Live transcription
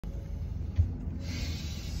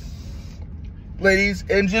ladies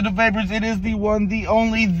and gentle vapors, it is the one, the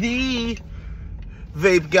only, the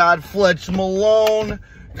Vape God Fletch Malone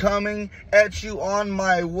coming at you on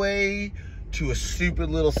my way to a stupid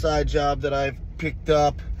little side job that I've picked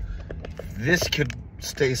up. If this could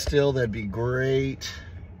stay still, that'd be great.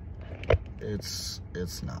 It's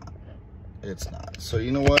not. It's not. So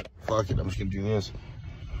you know what? Fuck it. I'm just gonna do this.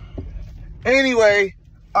 Anyway,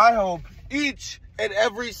 I hope each and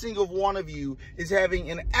every single one of you is having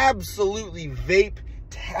an absolutely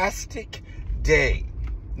vape-tastic day.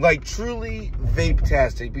 Like, truly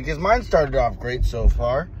vape-tastic. Because mine started off great so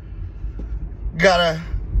far. Got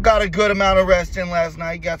a good amount of rest in last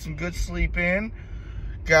night. Got some good sleep in.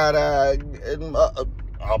 Got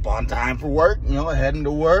up on time for work. You know, heading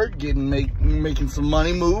to work, making some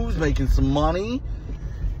money moves, making some money.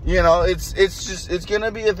 You know, it's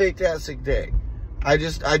gonna be a fantastic day. I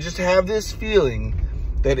just have this feeling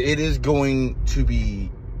that it is going to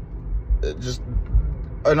be just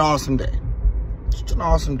an awesome day. Just an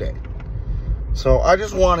awesome day. So I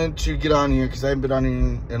just wanted to get on here because I haven't been on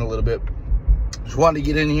here in a little bit. Just wanted to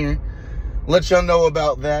get in here, let y'all know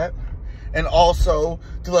about that, and also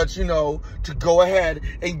to let you know to go ahead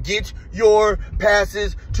and get your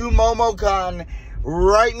passes to MomoCon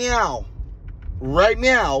right now. Right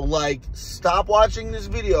now, like, stop watching this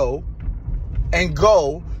video and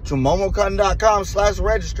go to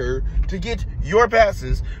momocon.com/register to get your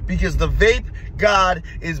passes, because the Vape God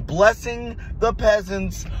is blessing the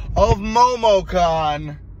peasants of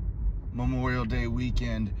MomoCon Memorial Day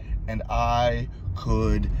weekend, and I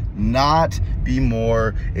could not be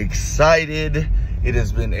more excited. It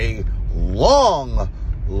has been a long,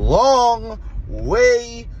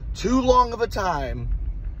 way too long of a time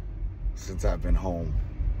since I've been home.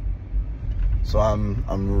 So I'm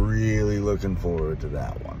really looking forward to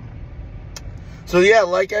that one. So yeah,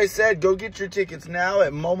 like I said, go get your tickets now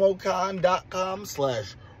at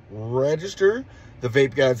momocon.com/register. The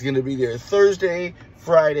Vape God's going to be there Thursday,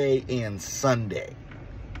 Friday, and Sunday.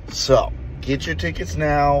 So get your tickets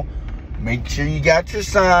now. Make sure you got your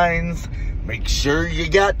signs. Make sure you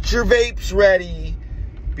got your vapes ready,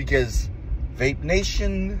 because Vape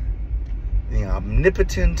Nation, the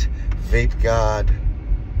omnipotent Vape God,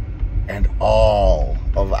 and all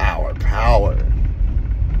of our power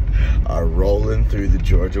are rolling through the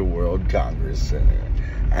Georgia World Congress Center,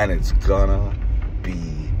 and it's gonna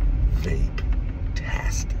be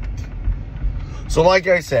vape-tastic. So like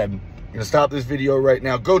I said, I'm gonna stop this video right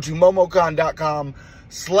now. Go to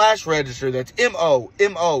momocon.com/register. That's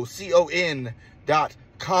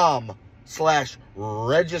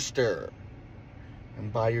MOMOCON.com/register.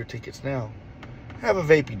 And buy your tickets now. Have a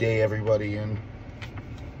vapey day, everybody, and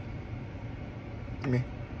me.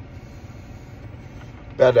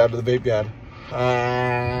 Bow down to the Vape God.